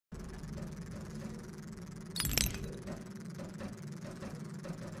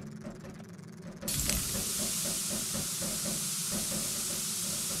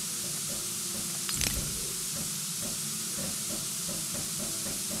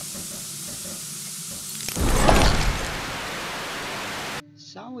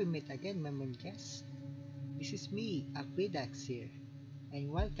So we meet again, my moon guest. This is me, Avidax here, and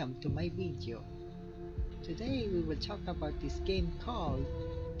welcome to my video. Today we will talk about this game called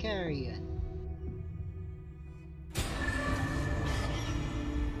Carrion.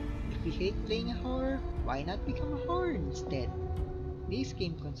 If you hate playing a horror, why not become a horror instead? This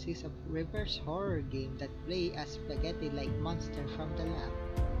game consists of reverse horror game that play as spaghetti-like monster from the lab.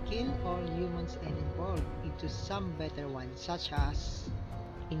 Kill all humans and evolve into some better ones such as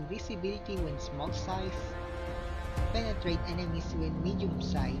invisibility when small size, penetrate enemies when medium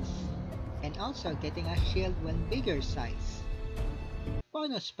size, and also getting a shield when bigger size.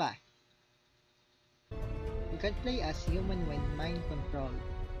 Bonus fact: you can play as human when mind control.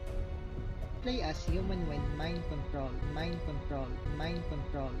 Play as human when mind control, mind control, mind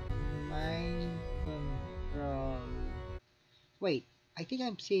control, mind control. Wait, I think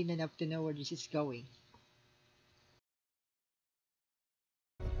I'm sane enough to know where this is going.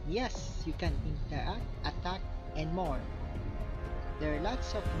 Yes, you can interact, attack, and more. There are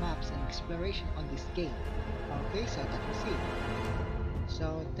lots of maps and exploration on this game. Okay, so that was it.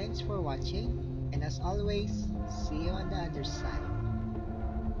 So thanks for watching, and as always, see you on the other side.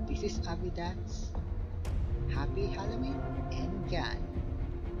 This is Avidax. Happy Halloween and God.